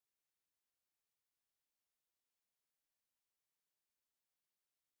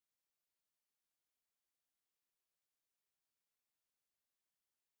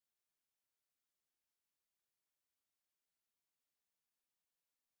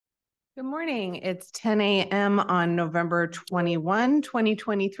Good morning. It's 10 a.m. on November 21,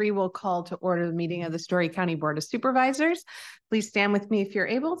 2023. We'll call to order the meeting of the Story County Board of Supervisors. Please stand with me if you're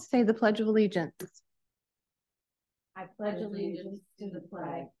able to say the Pledge of Allegiance. I pledge allegiance to the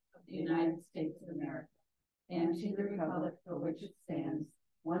flag of the United States of America and to the republic for which it stands,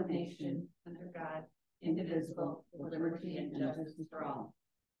 one nation, under God, indivisible, with liberty and justice for all.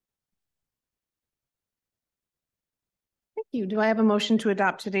 Thank you. Do I have a motion to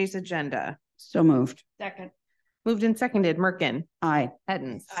adopt today's agenda? So moved. Second. Moved and seconded. Merkin. Aye.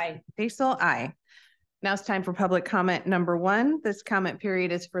 Edens. Aye. Basil. Aye. Now it's time for public comment number 1. This comment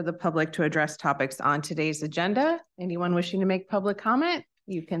period is for the public to address topics on today's agenda. Anyone wishing to make public comment,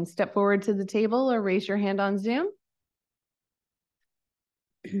 you can step forward to the table or raise your hand on Zoom.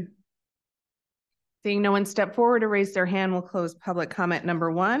 Seeing no one step forward or raise their hand, we'll close public comment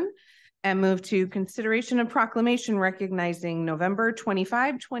number 1 and move to consideration of proclamation recognizing November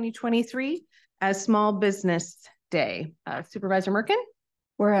 25, 2023 as Small Business Day. Supervisor Merkin.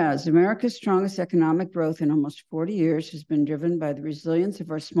 Whereas America's strongest economic growth in almost 40 years has been driven by the resilience of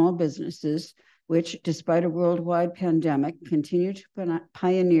our small businesses, which, despite a worldwide pandemic, continue to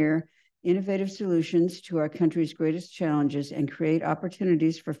pioneer innovative solutions to our country's greatest challenges and create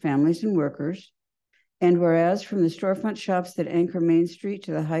opportunities for families and workers. And whereas from the storefront shops that anchor Main Street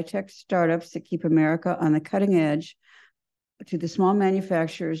to the high-tech startups that keep America on the cutting edge, to the small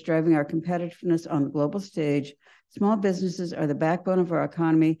manufacturers driving our competitiveness on the global stage, small businesses are the backbone of our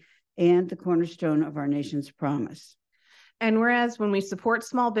economy and the cornerstone of our nation's promise. And whereas when we support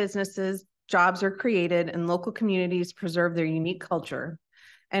small businesses, jobs are created and local communities preserve their unique culture.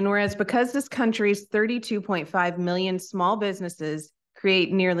 And whereas because this country's 32.5 million small businesses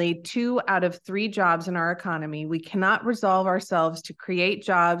create nearly 2 out of 3 jobs in our economy, we cannot resolve ourselves to create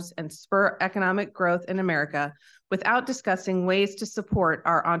jobs and spur economic growth in America without discussing ways to support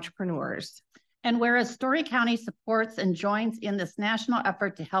our entrepreneurs. And whereas Story County supports and joins in this national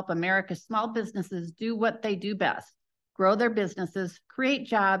effort to help America's small businesses do what they do best, grow their businesses, create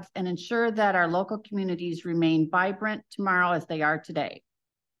jobs, and ensure that our local communities remain vibrant tomorrow as they are today.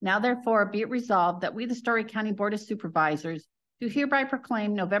 Now, therefore, be it resolved that we, the Story County Board of Supervisors, do hereby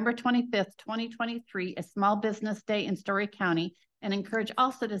proclaim November 25th, 2023 as Small Business Day in Story County and encourage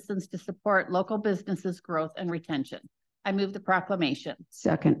all citizens to support local businesses' growth and retention. I move the proclamation.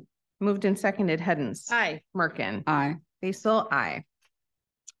 Second. Moved and seconded. Hedens. Aye. Merkin. Aye. Basil. Aye.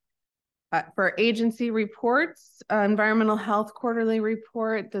 For agency reports, environmental health quarterly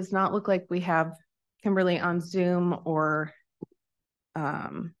report does not look like we have Kimberly on Zoom or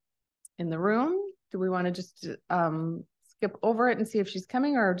in the room. Do we want to just skip over it and see if she's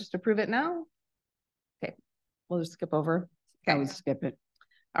coming or just approve it now? Okay, we'll just skip over. Okay. I would skip it.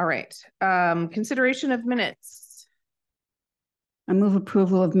 All right. Consideration of minutes. I move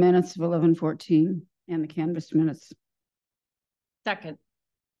approval of minutes of 11/14 and the canvas minutes. Second.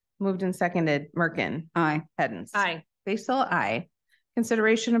 Moved and seconded. Merkin. Aye. Hedens. Aye. Basil. Aye.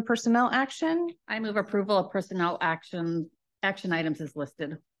 Consideration of personnel action. I move approval of personnel action items as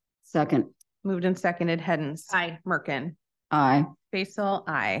listed. Second. Moved and seconded. Hedens. Aye. Merkin. Aye. Basil.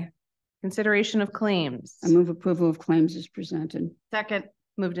 Aye. Consideration of claims. I move approval of claims as presented. Second.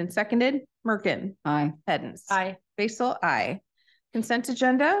 Moved and seconded. Merkin. Aye. Hedens. Aye. Basil. Aye. Consent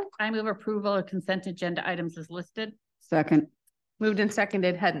agenda. I move approval of consent agenda items as listed. Second. Moved and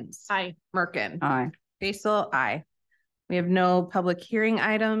seconded. Hedens. Aye. Merkin. Aye. Basil. Aye. We have no public hearing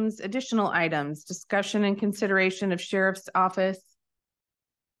items. Additional items. Discussion and consideration of Sheriff's Office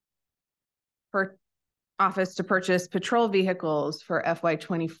to purchase patrol vehicles for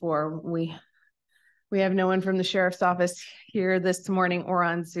FY24. We have no one from the Sheriff's Office here this morning or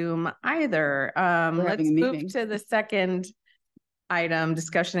on Zoom either. Let's move to the second item,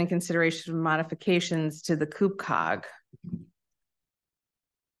 discussion and consideration of modifications to the Coop COG.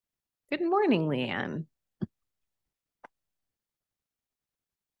 Good morning, Leanne.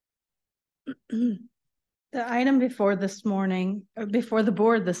 The item before the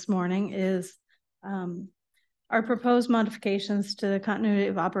board this morning is our proposed modifications to the continuity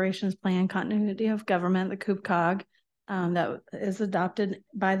of operations plan, continuity of government, the Coop COG, that is adopted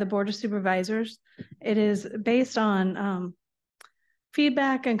by the Board of Supervisors. It is based on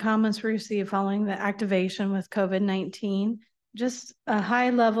feedback and comments we received following the activation with COVID-19, just a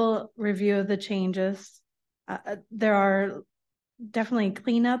high-level review of the changes. There are definitely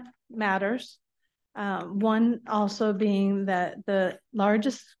cleanup matters. One also being that the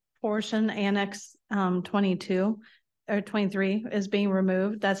largest portion, Annex 22 or 23, is being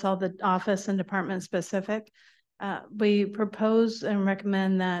removed. That's all the office and department specific. We propose and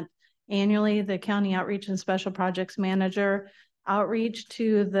recommend that annually the County Outreach and Special Projects Manager outreach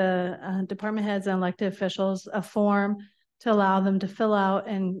to the department heads and elected officials a form to allow them to fill out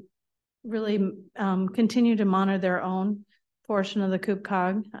and really continue to monitor their own portion of the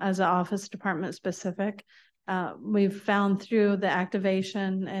COOP-COG as an office department specific. We've found through the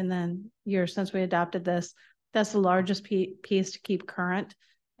activation and then years since we adopted this, that's the largest piece to keep current.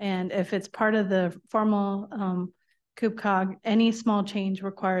 And if it's part of the formal COOP-COG, any small change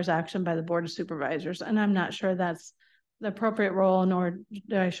requires action by the Board of Supervisors. And I'm not sure that's the appropriate role, nor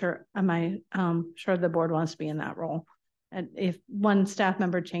am I sure the board wants to be in that role. And if one staff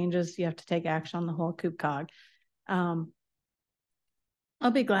member changes, you have to take action on the whole COOP-COG. I'll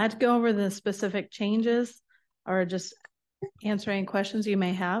be glad to go over the specific changes or just answer any questions you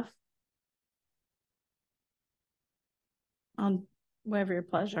may have. On whatever your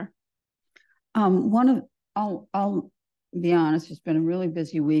pleasure. I'll be honest, it's been a really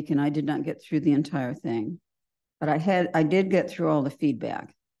busy week and I did not get through the entire thing, but I did get through all the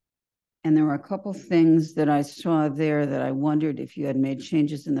feedback. And there were a couple things that I saw there that I wondered if you had made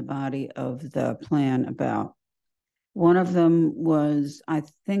changes in the body of the plan about. One of them was, I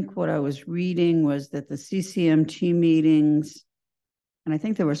think what I was reading was that the CCMT meetings, and I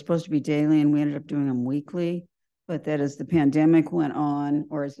think they were supposed to be daily and we ended up doing them weekly, but that as the pandemic went on,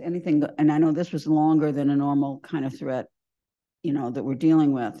 or as anything, and I know this was longer than a normal kind of threat, that we're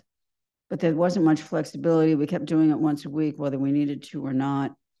dealing with, but there wasn't much flexibility. We kept doing it once a week, whether we needed to or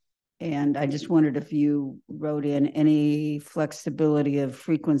not. And I just wondered if you wrote in any flexibility of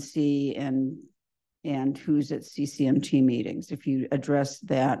frequency and who's at CCMT meetings, if you addressed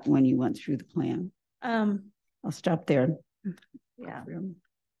that when you went through the plan. I'll stop there. Yeah.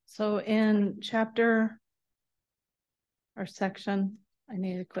 So in chapter or section, I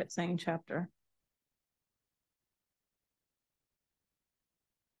need to quit saying chapter.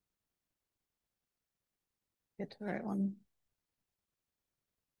 Get to the right one.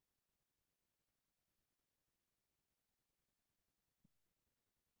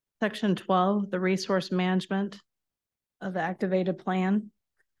 Section 12, the resource management of the activated plan.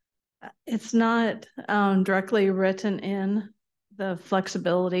 It's not directly written in the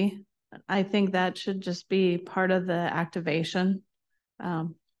flexibility. I think that should just be part of the activation.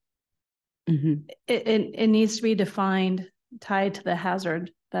 It needs to be defined, tied to the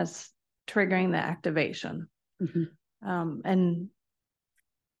hazard that's triggering the activation. And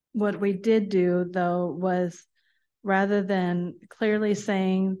what we did do, though, was rather than clearly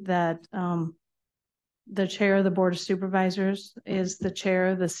saying that the chair of the Board of Supervisors is the chair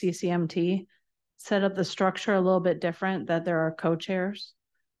of the CCMT, set up the structure a little bit different, that there are co-chairs.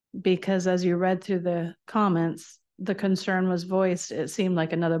 Because as you read through the comments, the concern was voiced, it seemed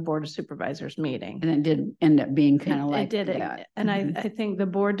like another Board of Supervisors meeting. And it did end up being kind of like that. And I think the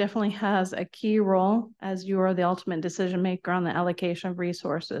board definitely has a key role, as you are the ultimate decision maker on the allocation of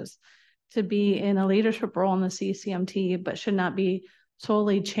resources, to be in a leadership role in the CCMT, but should not be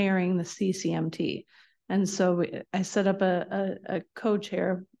solely chairing the CCMT. And so I set up a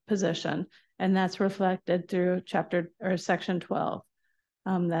co-chair position, and that's reflected through section 12,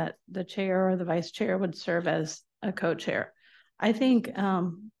 that the chair or the vice chair would serve as a co-chair. I think,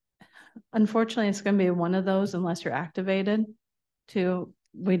 unfortunately, it's going to be one of those unless you're activated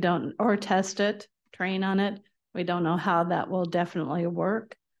or test it, train on it. We don't know how that will definitely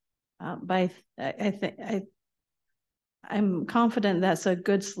work. But I'm confident that's a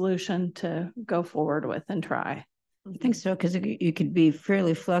good solution to go forward with and try. I think so, because you could be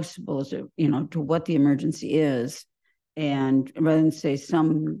fairly flexible as to what the emergency is. And rather than say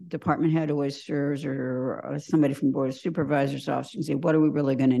some department head always serves or somebody from Board of Supervisors office and say, what are we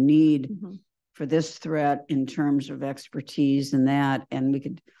really going to need for this threat in terms of expertise and that?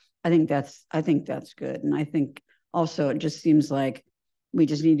 And I think that's good. And I think also it just seems like we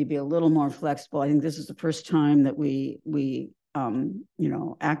just need to be a little more flexible. I think this is the first time that we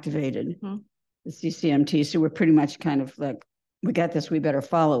activated the CCMT. So we're pretty much kind of like, we got this, we better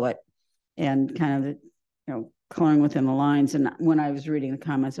follow it, and kind of, coloring within the lines. And when I was reading the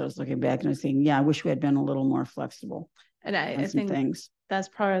comments, I was looking back and I was saying, yeah, I wish we had been a little more flexible. And I think that's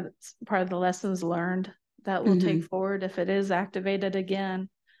part of the lessons learned that we'll take forward if it is activated again.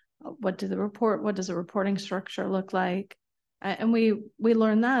 What does the reporting structure look like? And we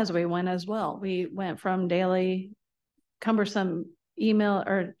learned that as we went as well. We went from daily cumbersome email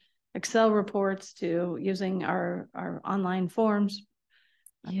or Excel reports to using our online forms.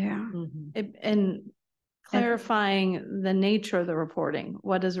 Yeah. And clarifying the nature of the reporting.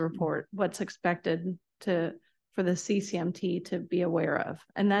 What is a report? What's expected for the CCMT to be aware of?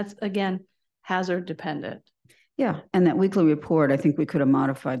 And that's, again, hazard dependent. Yeah, and that weekly report, I think we could have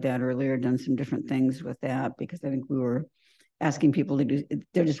modified that earlier, done some different things with that, because I think we were asking people to do,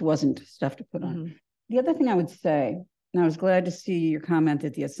 there just wasn't stuff to put on. The other thing I would say, and I was glad to see your comment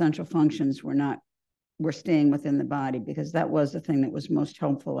that the essential functions were staying within the body, because that was the thing that was most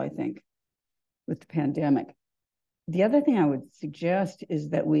helpful, I think, with the pandemic. The other thing I would suggest is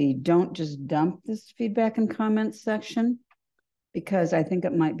that we don't just dump this feedback and comments section, because I think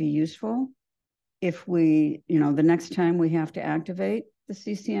it might be useful if we, the next time we have to activate the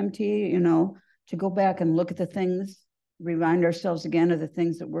CCMT, to go back and look at the things, remind ourselves again of the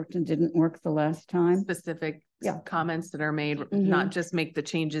things that worked and didn't work the last time. Specific comments that are made, not just make the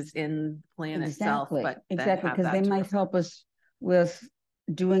changes in the plan itself, but exactly, because they might help us with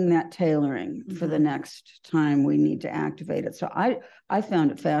doing that tailoring for the next time we need to activate it. So I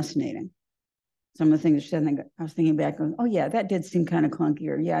found it fascinating. Some of the things I was thinking back, going, oh yeah, that did seem kind of clunky,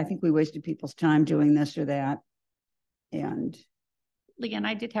 or yeah, I think we wasted people's time doing this or that. And Leanne,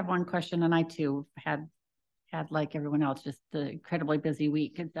 I did have one question, and I too had like everyone else, just the incredibly busy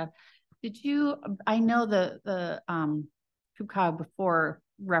week and stuff. Did you? I know the FUCOG before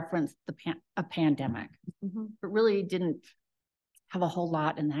referenced a pandemic, but really didn't have a whole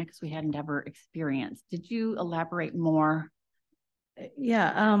lot in that because we hadn't ever experienced. Did you elaborate more?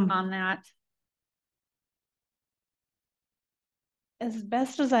 Yeah, on that. As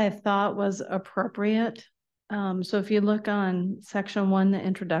best as I thought was appropriate. So if you look on section 1, the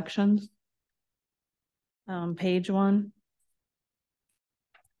introductions, page 1.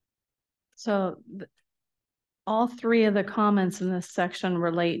 So all 3 of the comments in this section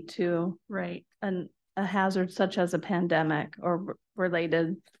relate to a hazard such as a pandemic or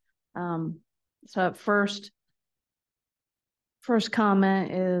related. So at first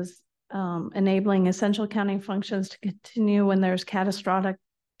comment is enabling essential county functions to continue when there's catastrophic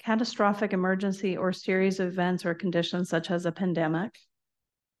emergency or series of events or conditions such as a pandemic.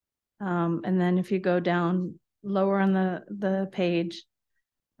 And then if you go down lower on the page,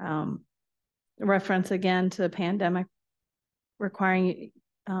 reference again to the pandemic requiring,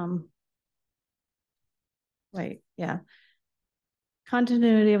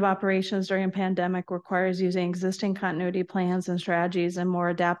 continuity of operations during a pandemic requires using existing continuity plans and strategies and more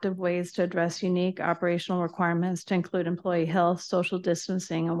adaptive ways to address unique operational requirements to include employee health, social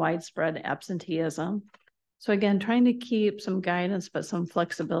distancing, and widespread absenteeism. So again, trying to keep some guidance, but some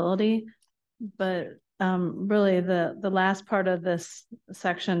flexibility. But really the last part of this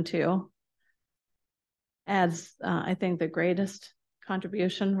section 2 adds, I think, the greatest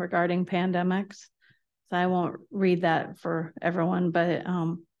contribution regarding pandemics. So I won't read that for everyone, but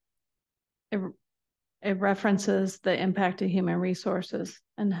it references the impact of human resources,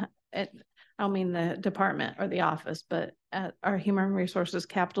 and I don't mean the department or the office, but our human resources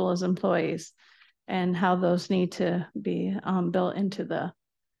capital as employees, and how those need to be built into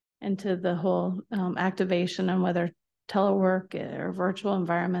the whole activation, and whether telework or virtual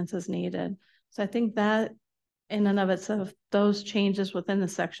environments is needed. So I think that in and of itself, those changes within the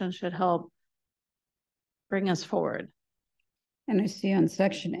section should help bring us forward. And I see on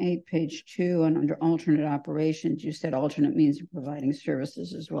section 8, page 2, and under alternate operations, you said alternate means of providing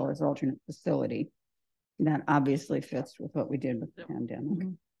services as well as alternate facility. And that obviously fits with what we did with the pandemic.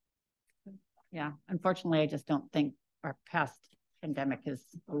 Yeah, unfortunately, I just don't think our past pandemic is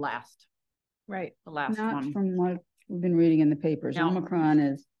the last. Right. The last Not one. from what we've been reading in the papers. No. Omicron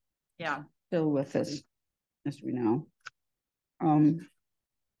is still with us, as we know.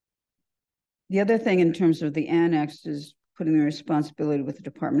 The other thing in terms of the annex is putting the responsibility with the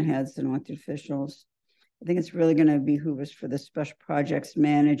department heads and elected officials. I think it's really going to behoove us for the special projects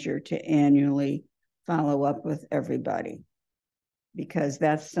manager to annually follow up with everybody, because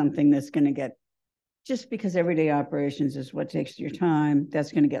that's something that's going to get, just because everyday operations is what takes your time,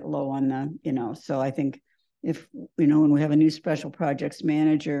 that's going to get low on the, so I think if, when we have a new special projects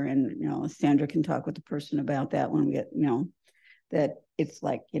manager, and, Sandra can talk with the person about that when we get, that it's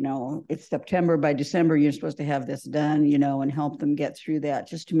like, it's September, by December, you're supposed to have this done, and help them get through that,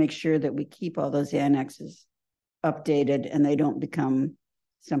 just to make sure that we keep all those annexes updated and they don't become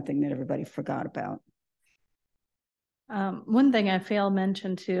something that everybody forgot about. One thing I failed to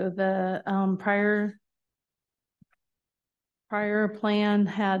mention too, the prior plan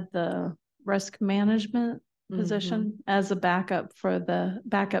had the risk management position as a backup for the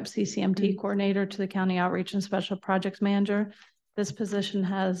backup CCMT coordinator to the county outreach and special projects manager. This position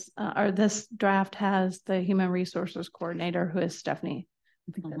has, or this draft has, the human resources coordinator, who is Stephanie.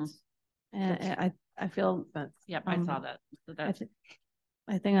 I think that's, and I feel that. Yep, I saw that. So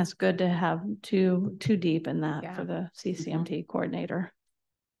I think that's good to have too deep in that for the CCMT coordinator.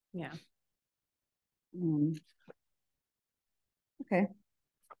 Yeah. Okay.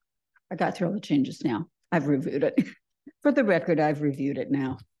 I got through all the changes now. I've reviewed it. For the record, I've reviewed it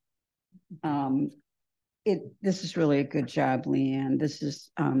now. This is really a good job, Leanne. This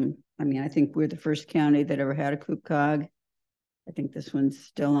is, I mean, I think we're the first county that ever had a COOP-COG. I think this one's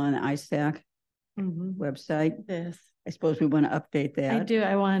still on the ISAC website. Yes. I suppose we want to update that. I do.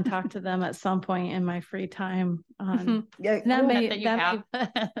 I want to talk to them at some point in my free time on Yeah, that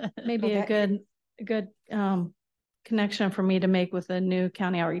may be a good connection for me to make with the new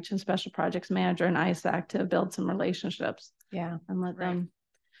county outreach and special projects manager and ISAC to build some relationships. Yeah. And let them.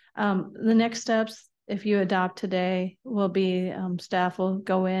 The next steps, if you adopt today, will be staff will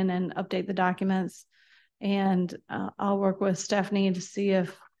go in and update the documents, and I'll work with Stephanie to see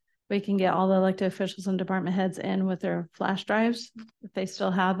if we can get all the elected officials and department heads in with their flash drives, if they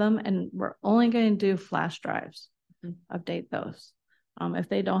still have them. And we're only going to do flash drives, update those. If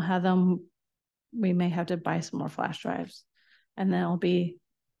they don't have them, we may have to buy some more flash drives, and then it'll be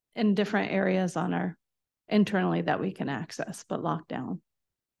in different areas on our internally that we can access, but locked down.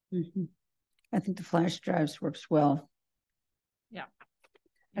 I think the flash drives works well. Yeah.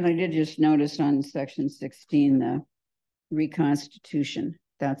 And I did just notice on section 16, the reconstitution.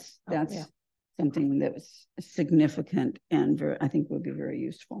 That's something that was significant and I think will be very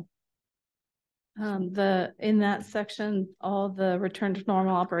useful. In that section, all the return to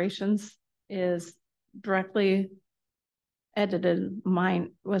normal operations is directly edited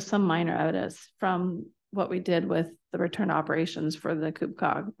with some minor edits from what we did with the return to operations for the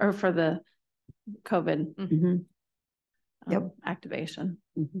COOP-COG or for the COVID activation.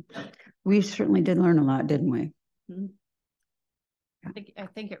 We certainly did learn a lot, didn't we? I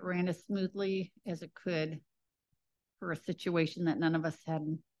think it ran as smoothly as it could for a situation that none of us had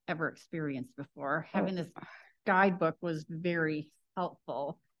ever experienced before. Having this guidebook was very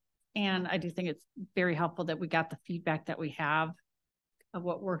helpful. And I do think it's very helpful that we got the feedback that we have of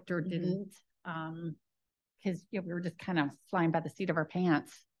what worked or didn't. Because we were just kind of flying by the seat of our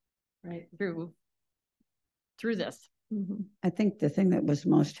pants right through this. I think the thing that was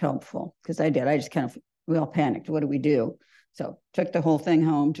most helpful, because we all panicked. What do we do? So took the whole thing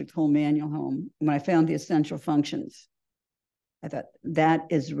home, took the whole manual home. When I found the essential functions, I thought that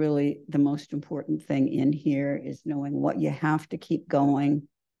is really the most important thing in here, is knowing what you have to keep going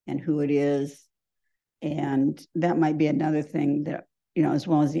and who it is. And that might be another thing that, as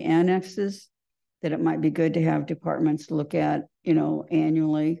well as the annexes, that it might be good to have departments look at,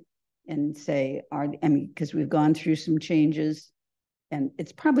 annually and say, because we've gone through some changes and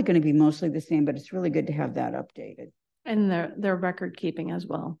it's probably going to be mostly the same, but it's really good to have that updated. And their record keeping as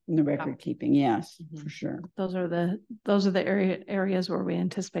well. And the record keeping, yes, for sure. Those are the areas where we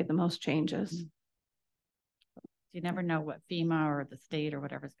anticipate the most changes. You never know what FEMA or the state or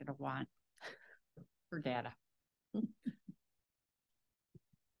whatever is going to want for data.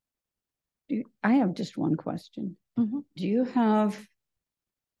 I have just one question. Do you have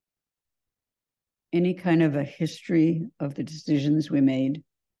any kind of a history of the decisions we made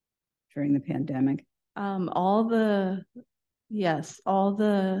during the pandemic? All the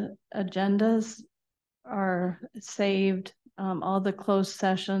agendas are saved. All the closed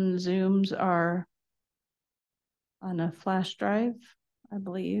session Zooms are on a flash drive, I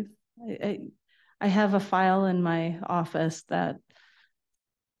believe. I have a file in my office that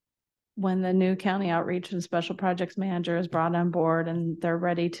when the new county outreach and special projects manager is brought on board and they're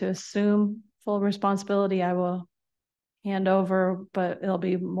ready to assume full responsibility, I will hand over, but it'll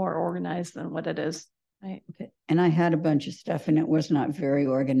be more organized than what it is. Right. Okay. And I had a bunch of stuff and it was not very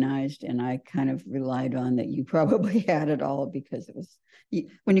organized, and I kind of relied on that you probably had it all, because it was,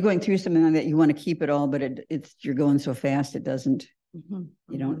 when you're going through something like that, you want to keep it all, but you're going so fast, it doesn't,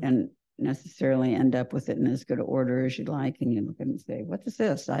 you don't necessarily end up with it in as good an order as you'd like, and you look at it and say, what is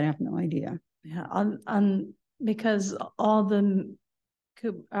this? I have no idea. Yeah, because all the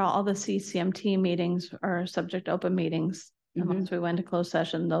CCMT meetings are subject to open meetings. And once we went to closed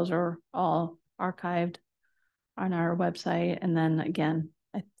session, those are all archived on our website. And then again,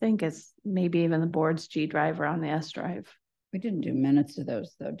 I think it's maybe even the board's G drive or on the S drive. We didn't do minutes of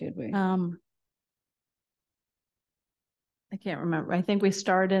those though, did we? I can't remember. I think we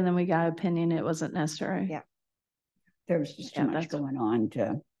started and then we got an opinion it wasn't necessary. Yeah. There was just too much going on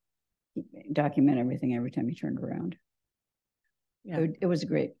to document everything every time you turned around. Yeah. It was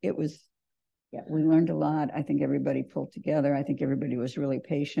great. We learned a lot. I think everybody pulled together. I think everybody was really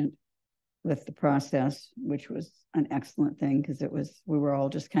patient with the process, which was an excellent thing, because we were all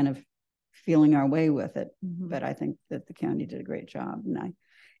just kind of feeling our way with it. But I think that the county did a great job,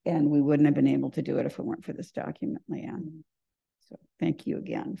 and we wouldn't have been able to do it if it weren't for this document, Leanne. So thank you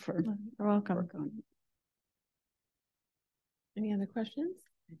again for You're welcome. Any other questions?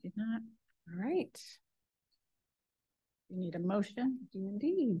 I did not. All right. You need a motion?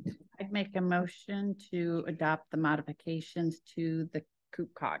 Indeed. I'd make a motion to adopt the modifications to the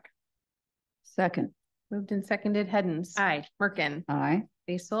COOP cog. Second. Moved and seconded. Hens. Aye. Merkin. Aye.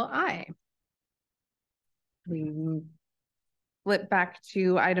 Basil, aye. We flip back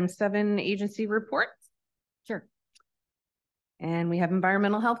to item 7, agency reports. Sure. And we have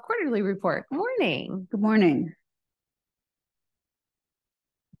environmental health quarterly report. Good morning. Good morning.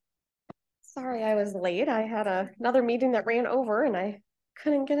 Sorry, I was late. I had another meeting that ran over and I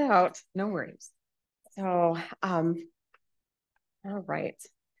couldn't get out. No worries. So, all right.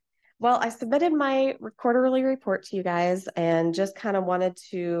 Well, I submitted my quarterly report to you guys and just kind of wanted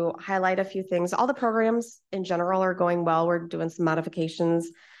to highlight a few things. All the programs in general are going well. We're doing some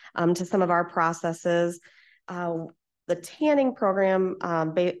modifications to some of our processes. The tanning program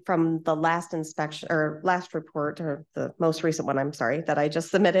from the last inspection or last report, or the most recent one, I'm sorry, that I just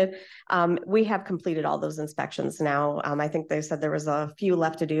submitted, we have completed all those inspections now. I think they said there was a few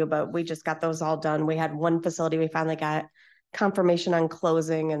left to do, but we just got those all done. We had one facility we finally got confirmation on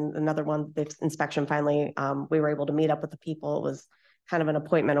closing, and another one, the inspection finally, we were able to meet up with the people. It was kind of an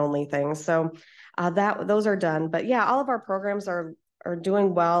appointment only thing. So those are done. But yeah, all of our programs are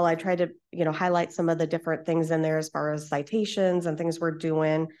doing well. I tried to, highlight some of the different things in there as far as citations and things we're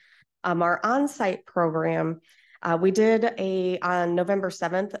doing. Our on-site program, we did on November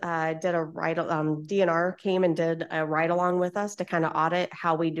 7th, did a DNR came and did a ride along with us to kind of audit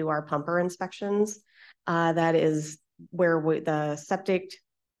how we do our pumper inspections. That is where the septic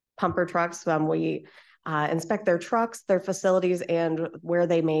pumper trucks, we inspect their trucks, their facilities, and where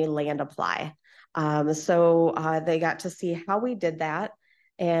they may land apply. So they got to see how we did that.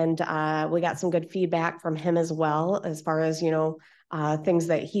 And we got some good feedback from him as well, as far as, things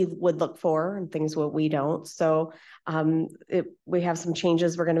that he would look for and things what we don't. So we have some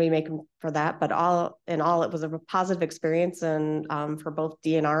changes we're going to be making for that. But all in all, it was a positive experience and for both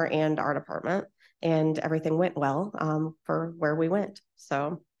DNR and our department. And everything went well for where we went.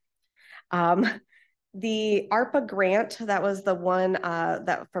 So the ARPA grant, that was the one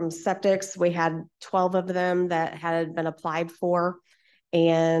that from septics, we had 12 of them that had been applied for.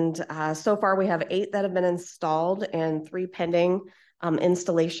 And so far we have 8 that have been installed and 3 pending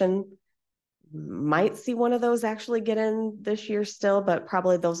installation. Might see one of those actually get in this year still, but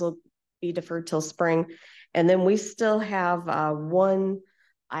probably those will be deferred till spring. And then we still have one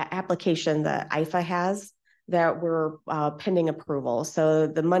application that IFA has that we're pending approval. So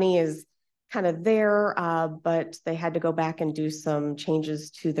the money is kind of there, but they had to go back and do some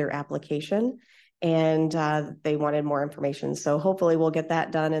changes to their application, and they wanted more information. So hopefully we'll get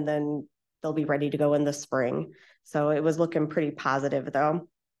that done and then they'll be ready to go in the spring. So it was looking pretty positive though.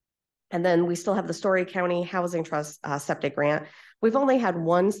 And then we still have the Story County Housing Trust septic grant. We've only had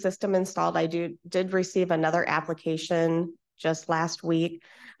one system installed. I did receive another application just last week,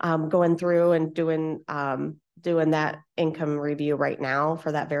 going through and doing that income review right now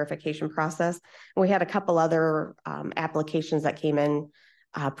for that verification process. And we had a couple other applications that came in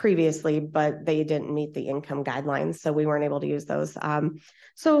previously, but they didn't meet the income guidelines, so we weren't able to use those.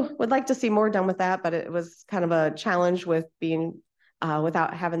 So would like to see more done with that, but it was kind of a challenge with being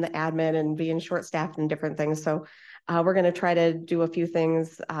without having the admin and being short-staffed and different things. So we're going to try to do a few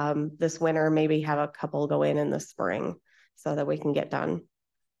things this winter, maybe have a couple go in the spring so that we can get done.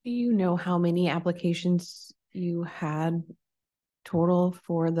 Do you know how many applications you had total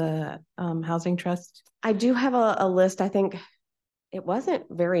for the housing trust? I do have a list. I think it wasn't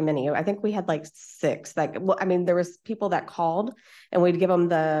very many. I think we had like 6. There was people that called and we'd give them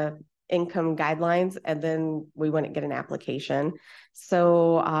the income guidelines and then we wouldn't get an application.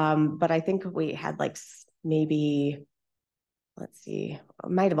 So, but I think we had like maybe, let's see, it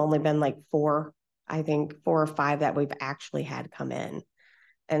might've only been like 4, I think 4 or 5 that we've actually had come in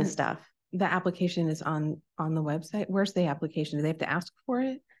and stuff. The application is on the website. Where's the application? Do they have to ask for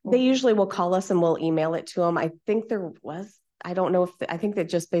it? They usually will call us and we'll email it to them. I think there was, I don't know if, I think that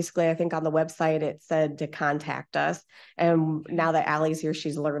just basically, I think on the website, it said to contact us. And now that Allie's here,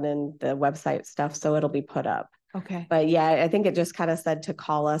 she's learning the website stuff. So it'll be put up. Okay. But yeah, I think it just kind of said to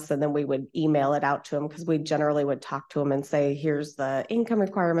call us and then we would email it out to them because we generally would talk to them and say, here's the income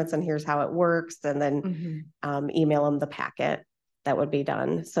requirements and here's how it works. And then email them the packet that would be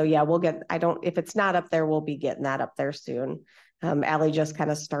done. So yeah, we'll get, if it's not up there, we'll be getting that up there soon. Allie just kind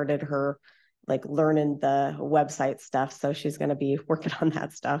of started her like learning the website stuff. So she's going to be working on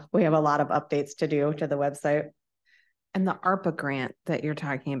that stuff. We have a lot of updates to do to the website. And the ARPA grant that you're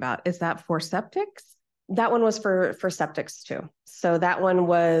talking about, is that for septics? That one was for septics too. So that one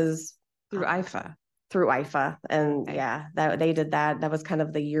was Through IFA. Through IFA. And yeah, that they did that. That was kind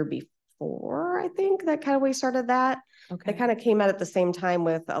of the year before, I think that kind of we started that. Okay. It kind of came out at the same time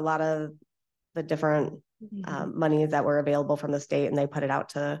with a lot of the different monies that were available from the state, and they put it out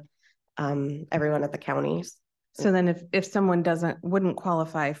to everyone at the counties. So then if someone wouldn't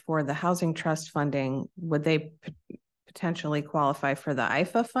qualify for the housing trust funding, would they potentially qualify for the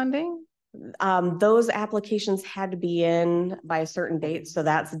IFA funding? Those applications had to be in by a certain date, so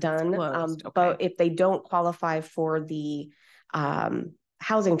that's done. Okay. But if they don't qualify for the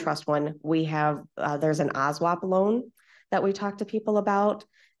housing trust one, we have there's an OSWAP loan that we talk to people about,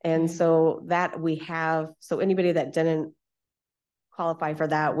 and so that we have. So anybody that didn't qualify for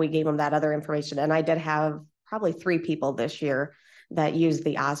that, we gave them that other information, and I did have probably 3 people this year that used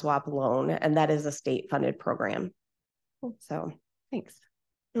the OSWAP loan, and that is a state-funded program. So Thanks.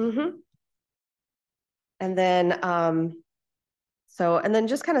 And then, and then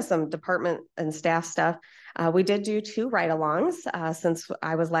just kind of some department and staff stuff. We did do 2 ride-alongs since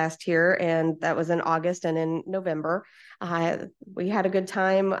I was last here, and that was in August and in November. We had a good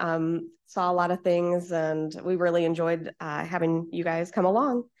time, saw a lot of things, and we really enjoyed having you guys come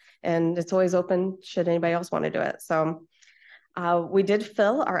along. And it's always open should anybody else want to do it. So we did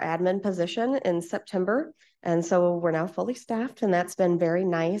fill our admin position in September. And so we're now fully staffed, and that's been very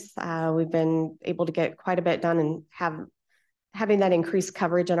nice. We've been able to get quite a bit done, and having that increased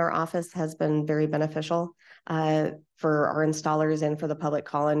coverage in our office has been very beneficial for our installers and for the public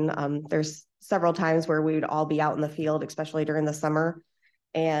call-in. There's several times where we would all be out in the field, especially during the summer,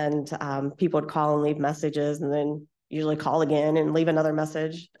 and people would call and leave messages, and then usually call again and leave another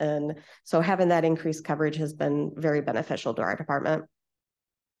message. And so having that increased coverage has been very beneficial to our department.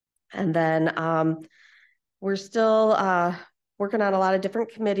 And then we're still working on a lot of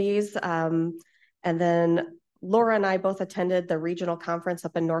different committees. And then Laura and I both attended the regional conference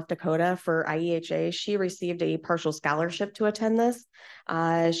up in North Dakota for IEHA. She received a partial scholarship to attend this.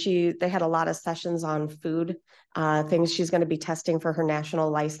 They had a lot of sessions on food, things she's going to be testing for her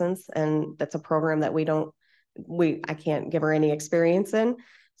national license. And that's a program that I can't give her any experience in.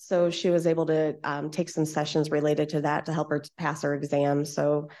 So she was able to take some sessions related to that to help her pass her exam.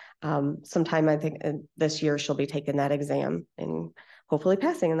 So sometime I think this year she'll be taking that exam and hopefully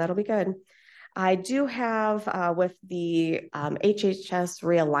passing, and that'll be good. I do have with the HHS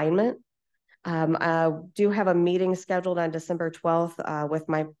realignment, I do have a meeting scheduled on December 12th with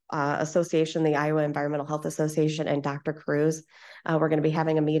my association, the Iowa Environmental Health Association, and Dr. Cruz. We're going to be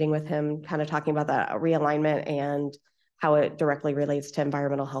having a meeting with him, kind of talking about the realignment and how it directly relates to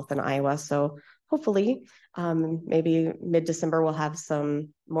environmental health in Iowa. So hopefully, maybe mid-December, we'll have some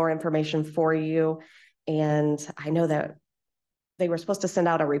more information for you. And I know that they were supposed to send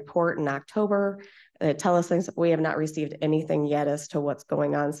out a report in October that tell us things. We have not received anything yet as to what's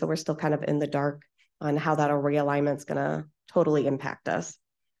going on. So we're still kind of in the dark on how that realignment is going to totally impact us.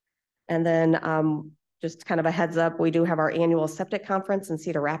 And then just kind of a heads up, we do have our annual septic conference in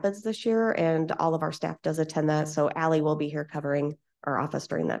Cedar Rapids this year, and all of our staff does attend that. So Allie will be here covering our office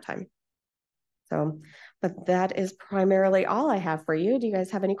during that time. So, but that is primarily all I have for you. Do you guys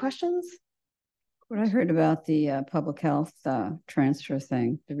have any questions? What I heard about the public health transfer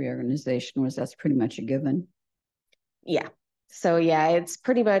thing, the reorganization, was that's pretty much a given. Yeah. So yeah, it's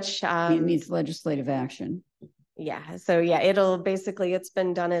pretty much it needs legislative action. Yeah. So yeah, it's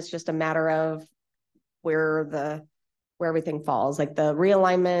been done. It's just a matter of where everything falls. Like the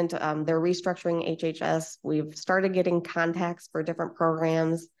realignment, they're restructuring HHS. We've started getting contacts for different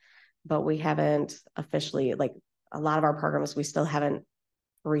programs, but we haven't officially, like a lot of our programs, we still haven't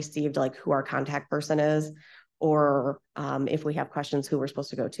received like who our contact person is, or if we have questions, who we're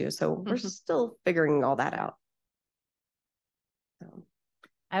supposed to go to. So we're still figuring all that out. So.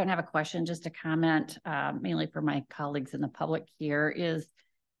 I don't have a question, just a comment, mainly for my colleagues in the public here, is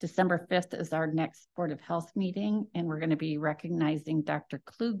December 5th is our next Board of Health meeting, and we're going to be recognizing Dr.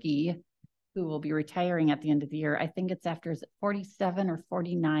 Kluge, who will be retiring at the end of the year. I think it's after, is it 47 or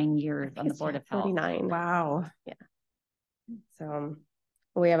 49 years on the Board of Health? 49. Wow. Yeah. So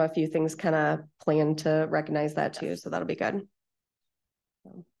we have a few things kind of planned to recognize that too. So that'll be good.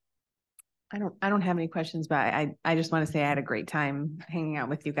 So. I don't have any questions, but I just want to say I had a great time hanging out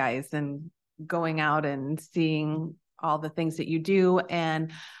with you guys and going out and seeing all the things that you do.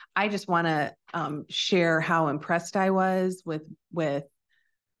 And I just want to share how impressed I was with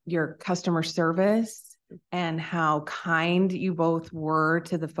your customer service and how kind you both were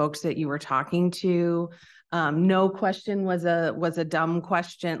to the folks that you were talking to. No question was a dumb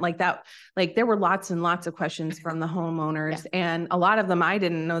question like that. Like there were lots and lots of questions from the homeowners, and a lot of them I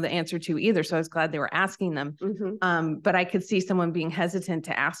didn't know the answer to either. So I was glad they were asking them. But I could see someone being hesitant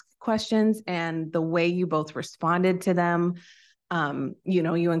to ask questions, and the way you both responded to them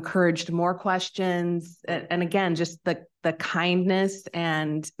You encouraged more questions, and again, just the kindness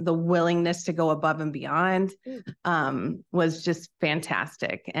and the willingness to go above and beyond was just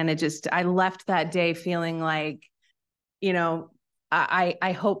fantastic. And I left that day feeling like,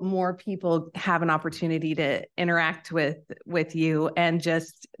 I hope more people have an opportunity to interact with you, and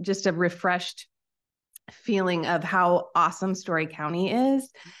just a refreshed feeling of how awesome Story County is,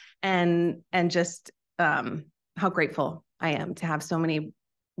 and just how grateful I am to have so many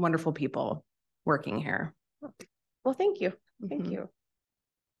wonderful people working here. Well, thank you. Thank you.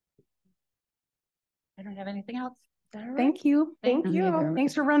 I don't have anything else. Thank you. Thank you.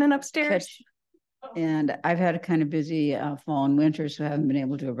 Thanks for running upstairs. And I've had a kind of busy fall and winter, so I haven't been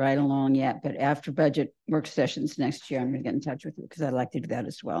able to ride along yet. But after budget work sessions next year, I'm going to get in touch with you because I'd like to do that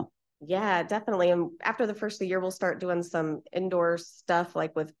as well. Yeah, definitely. And after the first of the year, we'll start doing some indoor stuff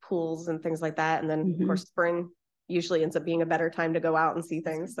like with pools and things like that. And then, of course, spring usually ends up being a better time to go out and see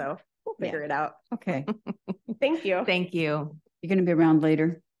things. So we'll figure it out. Okay. Thank you. Thank you. You're going to be around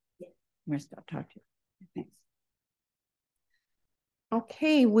later? Yeah. I'm going to stop talking to you. Thanks.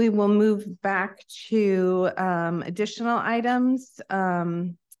 Okay, we will move back to additional items.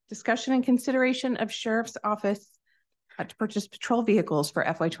 Discussion and consideration of Sheriff's Office to purchase patrol vehicles for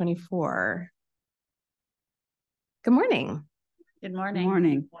FY24. Good morning. Good morning. Good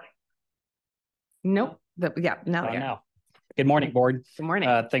morning. Nope. Now. Now. Good morning, board. Good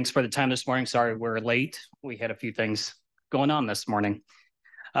morning. Thanks for the time this morning. Sorry we're late. We had a few things going on this morning.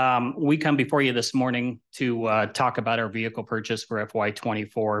 We come before you this morning to talk about our vehicle purchase for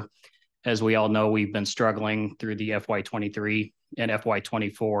FY24. As we all know, we've been struggling through the FY23 and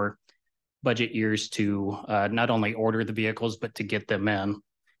FY24 budget years to not only order the vehicles, but to get them in.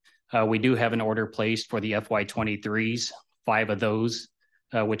 We do have an order placed for the FY23s, 5 of those,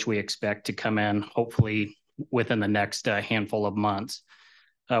 which we expect to come in hopefully within the next handful of months.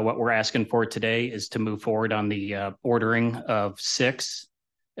 What we're asking for today is to move forward on the ordering of 6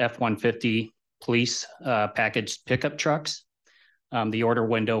 F-150 police package pickup trucks. The order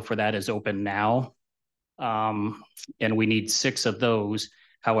window for that is open now, and we need 6 of those.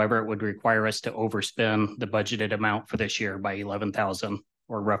 However, it would require us to overspend the budgeted amount for this year by $11,000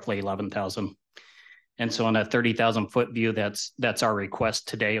 or roughly $11,000. And so on a 30,000 foot view, that's our request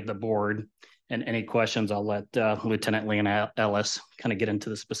today of the board. And any questions, I'll let Lieutenant Leanna Ellis kind of get into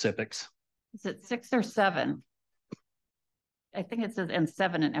the specifics. Is it 6 or 7? I think it says and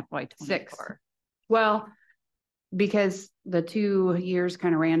 7 in FY24. 6. Well, because the 2 years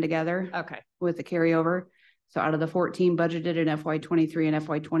kind of ran together. Okay. With the carryover. So out of the 14 budgeted in FY23 and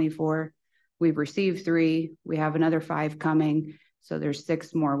FY24, we've received 3. We have another 5 coming. So there's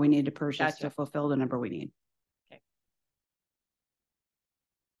 6 more we need to purchase to fulfill the number we need. Okay.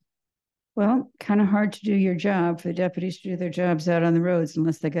 Well, kind of hard to do your job for the deputies to do their jobs out on the roads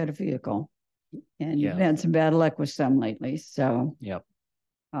unless they got a vehicle. And you've had some bad luck with some lately. So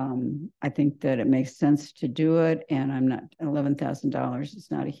I think that it makes sense to do it. And I'm not $11,000. It's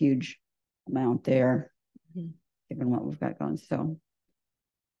not a huge amount there, given what we've got going. So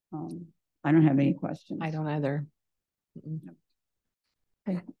I don't have any questions. I don't either.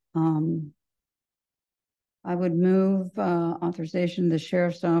 Okay. I would move authorization of the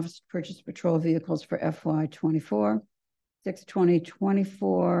Sheriff's Office to purchase patrol vehicles for FY24, 6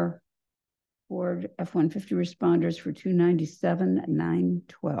 2024 Ford F-150 responders for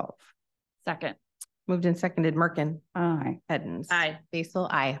 $297,912. Second. Moved and seconded. Merkin. Aye. Edens. Aye. Basil.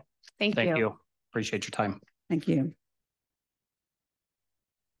 Aye. Thank you. Appreciate your time. Thank you.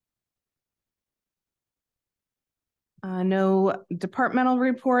 No departmental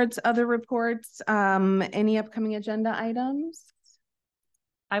reports, other reports, any upcoming agenda items?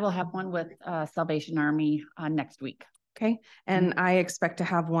 I will have one with Salvation Army next week. Okay. And I expect to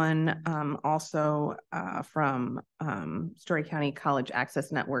have one also from Story County College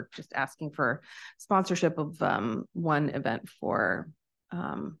Access Network, just asking for sponsorship of one event for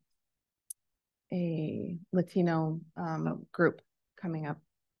a Latino group coming up.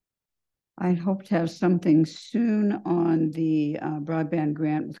 I hope to have something soon on the broadband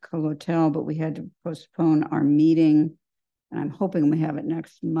grant with Colotel, but we had to postpone our meeting. And I'm hoping we have it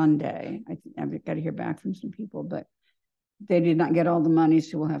next Monday. I've got to hear back from some people, but they did not get all the money,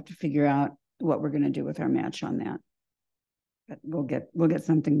 so we'll have to figure out what we're going to do with our match on that. But we'll get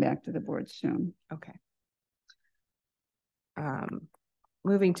something back to the board soon. Okay.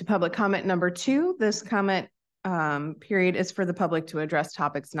 Moving to public comment number 2. This comment period is for the public to address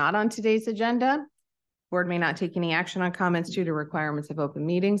topics not on today's agenda. Board may not take any action on comments due to requirements of open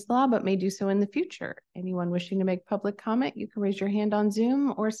meetings law, but may do so in the future. Anyone wishing to make public comment, you can raise your hand on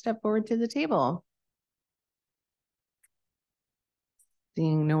Zoom or step forward to the table.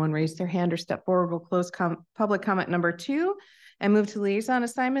 Seeing no one raise their hand or step forward, we'll close public comment number 2 and move to liaison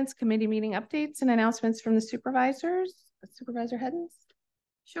assignments, committee meeting updates, and announcements from the supervisors. Supervisor Heddens?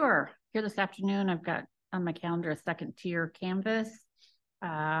 Sure. Here this afternoon, I've got on my calendar a second tier canvas.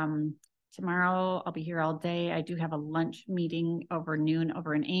 Tomorrow, I'll be here all day. I do have a lunch meeting over noon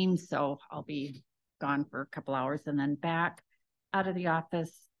over in Ames, so I'll be gone for a couple hours and then back out of the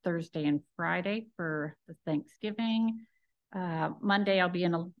office Thursday and Friday for the Thanksgiving. Monday, I'll be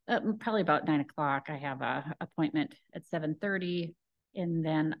in probably about 9 o'clock. I have a appointment at 7:30, and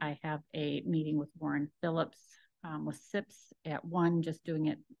then I have a meeting with Warren Phillips with SIPS at 1, just doing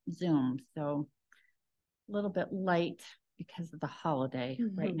it Zoom. So a little bit light because of the holiday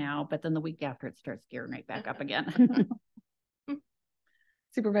right now, but then the week after it starts gearing right back up again.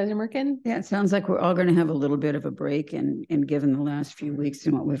 Supervisor Merkin? Yeah, it sounds like we're all going to have a little bit of a break, and given the last few weeks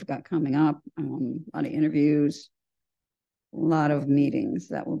and what we've got coming up, a lot of interviews, a lot of meetings.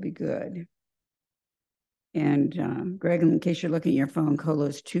 That will be good. And Greg, in case you're looking at your phone,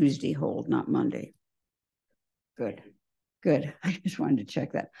 Colo's Tuesday hold, not Monday. Good. Good. I just wanted to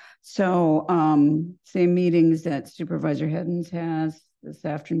check that. So same meetings that Supervisor Heddens has this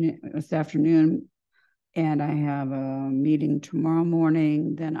afternoon. And I have a meeting tomorrow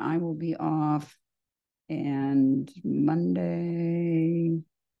morning. Then I will be off. And Monday,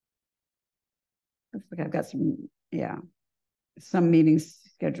 looks like I've got some meetings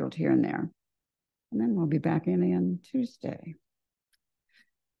scheduled here and there. And then we'll be back in again Tuesday.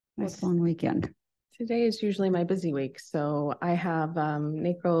 Nice long weekend. Today is usually my busy week. So I have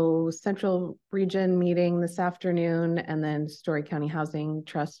NACO Central Region meeting this afternoon, and then Story County Housing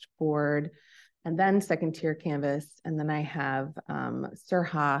Trust Board, and then second tier canvas. And then I have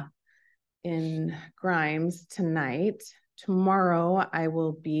Surha in Grimes tonight. Tomorrow I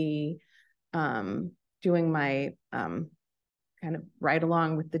will be doing my kind of ride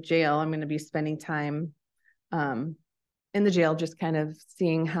along with the jail. I'm going to be spending time in the jail, just kind of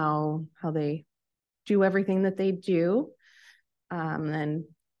seeing how they do everything that they do. Then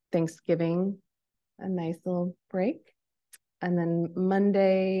Thanksgiving, a nice little break. And then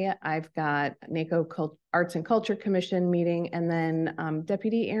Monday, I've got NACO Arts and Culture Commission meeting, and then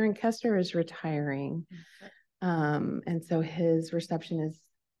Deputy Aaron Kester is retiring. And so his reception is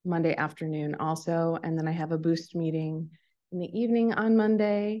Monday afternoon also. And then I have a boost meeting in the evening on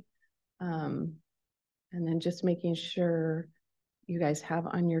Monday. And then just making sure you guys have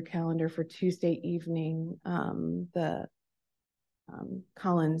on your calendar for Tuesday evening, the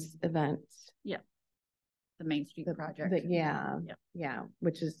Collins events. Yeah. The Main Street project. Yeah,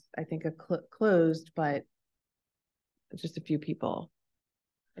 which is, I think, closed, but just a few people.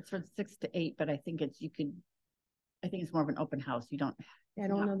 It's from 6 to 8, but I think I think it's more of an open house. You don't. I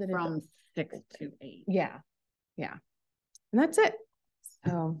don't know that from 6 to 8. Yeah. And that's it.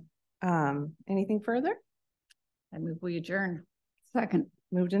 So, anything further? I move we adjourn. Second.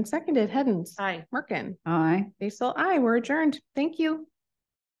 Moved and seconded. Heddens. Aye. Merkin. Aye. Basil. Aye. We're adjourned. Thank you.